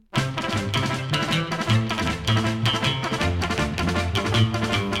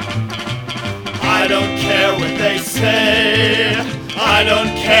don't care what they say. I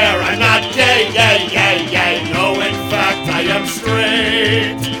don't care, I'm not gay, yay, yay, yay. No, in fact, I am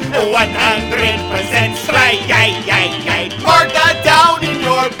straight. 100% straight, yay, yay, yay. Mark that down in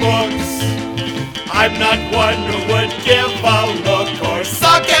your books. I'm not one who would give a look or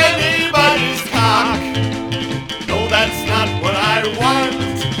suck anybody's cock. No, that's not what I want.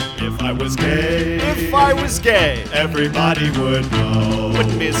 If I was gay, everybody would know.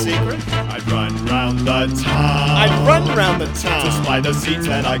 Wouldn't be a secret. I'd run round the town. I'd run around the town. Just by the seats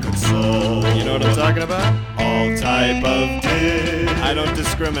that I could sew. You know what I'm talking about? All type of dicks. I don't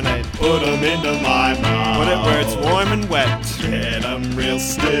discriminate. Put 'em into my mouth. Put it where it's warm and wet. Get 'em real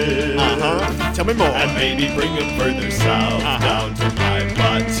stiff. Tell me more. And maybe bring 'em further south, down to my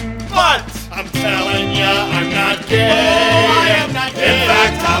butt. But I'm telling ya, I'm not gay. Oh, I am not gay. In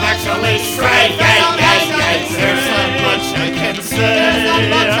fact, I'm actually straight. Yay, yay, yay. There's not much I can say.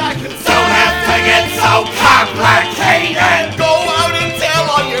 Don't have to get so complicated. Go out and tell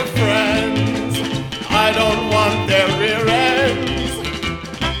all your friends. I don't want their rear ends.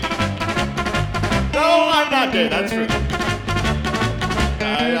 No, I'm not gay, that's true.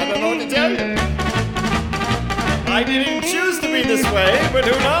 I don't know what to tell you. I didn't choose to be this way, but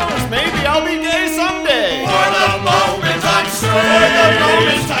who knows? Maybe I'll be gay someday. For the moment I'm straight.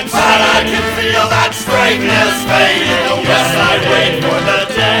 But I can feel that straightness fading. Yes, I wait for the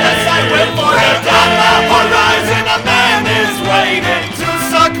day. Yes, I wait for the day. On the horizon a man is waiting to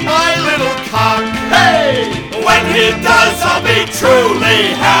suck my little cock. Hey! When he does, I'll be truly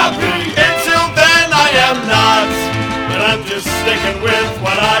happy. Until then I am not. But I'm just sticking with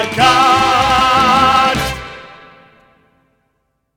what I got.